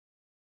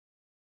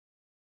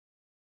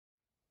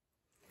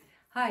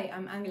Hi,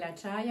 I'm Angela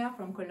Czaja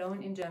from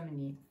Cologne in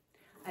Germany.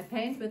 I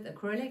paint with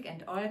acrylic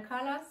and oil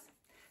colors,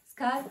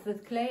 sculpt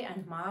with clay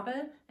and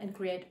marble, and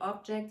create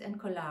objects and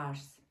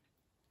collages.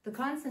 The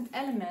constant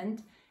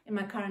element in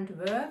my current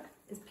work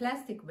is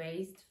plastic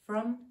waste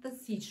from the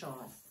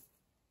seashores.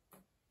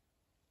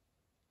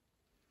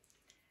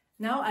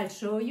 Now I'll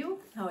show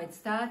you how it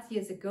starts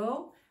years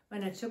ago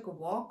when I took a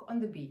walk on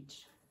the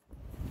beach.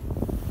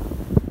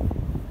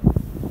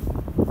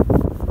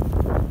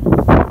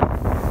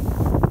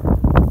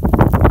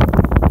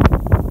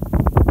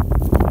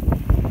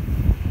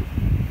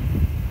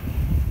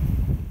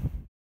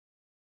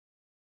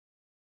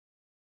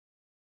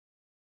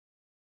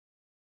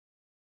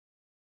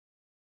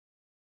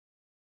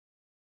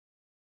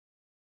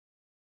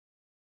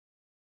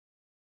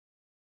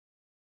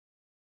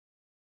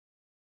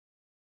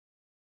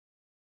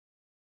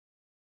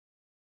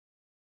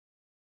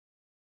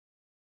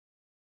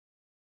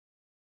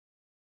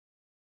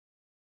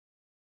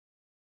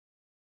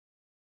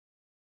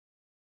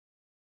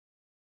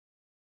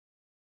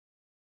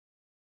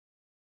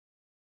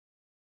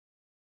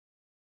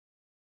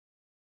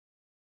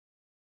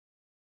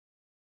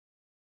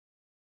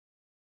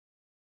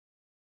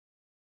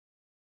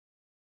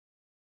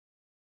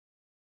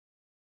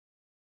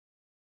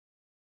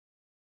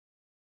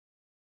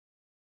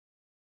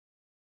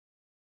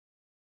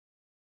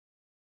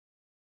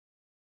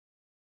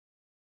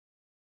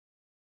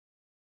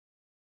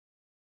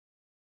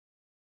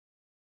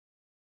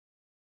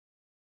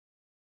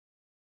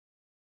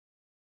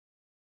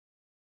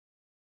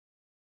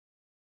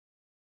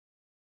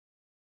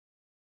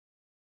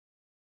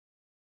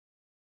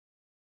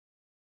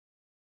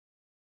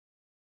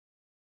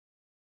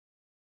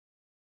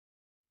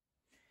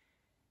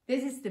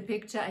 This is the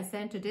picture I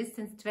sent to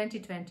Distance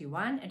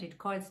 2021 and it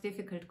calls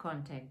Difficult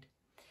Contact.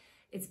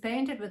 It's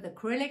painted with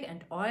acrylic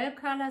and oil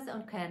colors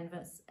on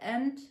canvas,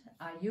 and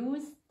I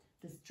used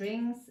the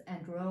strings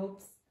and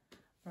ropes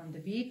from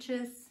the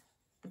beaches,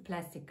 the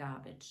plastic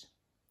garbage.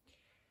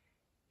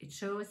 It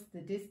shows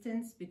the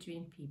distance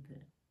between people.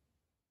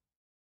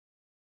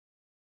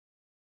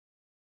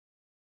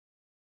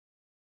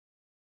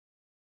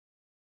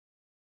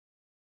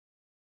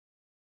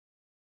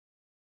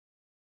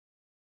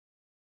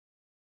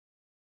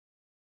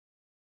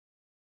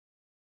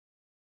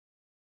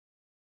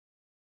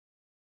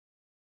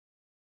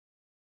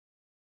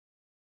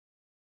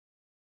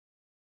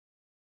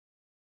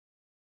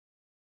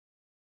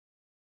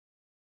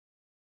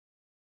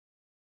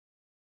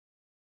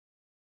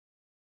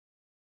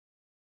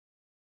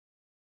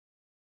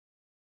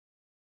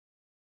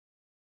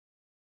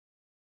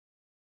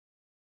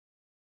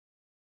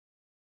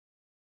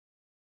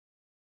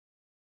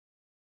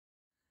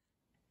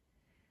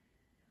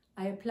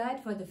 I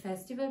applied for the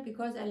festival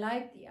because I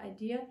liked the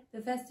idea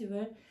the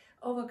festival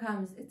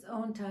overcomes its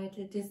own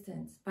title,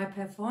 Distance. By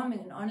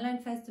performing an online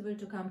festival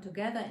to come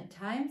together in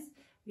times,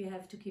 we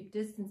have to keep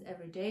distance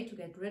every day to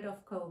get rid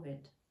of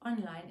COVID.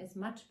 Online is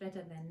much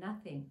better than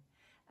nothing.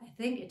 I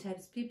think it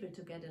helps people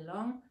to get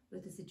along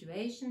with the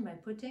situation by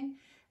putting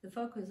the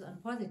focus on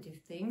positive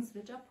things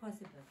which are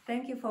possible.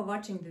 Thank you for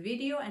watching the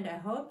video, and I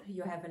hope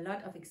you have a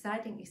lot of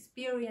exciting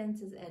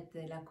experiences at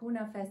the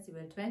Lacuna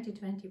Festival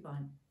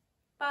 2021.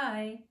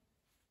 Bye!